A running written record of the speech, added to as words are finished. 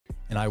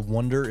And I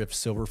wonder if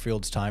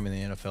Silverfield's time in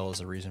the NFL is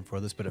the reason for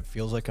this, but it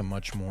feels like a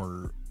much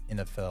more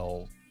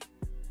NFL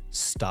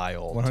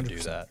style 100%. to do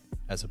that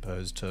as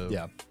opposed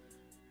to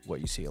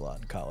what you see a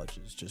lot in college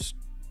is just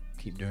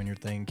keep doing your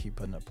thing, keep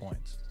putting up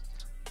points.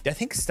 I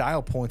think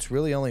style points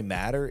really only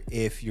matter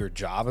if your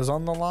job is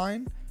on the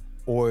line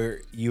or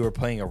you are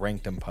playing a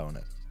ranked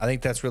opponent. I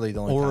think that's really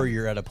the only Or time.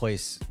 you're at a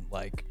place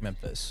like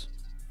Memphis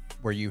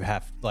where you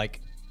have,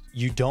 like,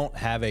 you don't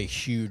have a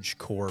huge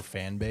core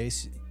fan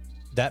base.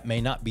 That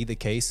may not be the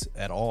case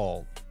at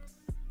all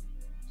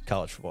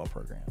college football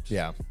programs.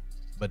 Yeah.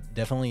 But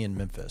definitely in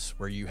Memphis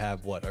where you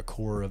have, what, a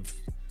core of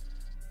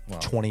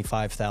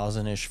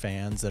 25,000-ish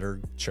fans that are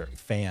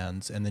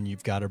fans, and then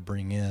you've got to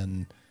bring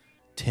in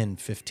 10,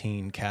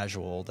 15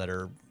 casual that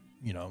are,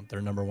 you know,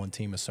 their number one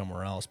team is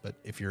somewhere else. But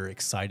if you're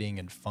exciting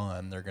and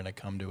fun, they're going to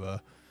come to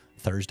a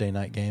Thursday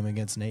night game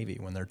against Navy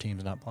when their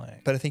team's not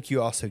playing. But I think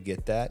you also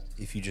get that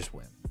if you just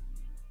win.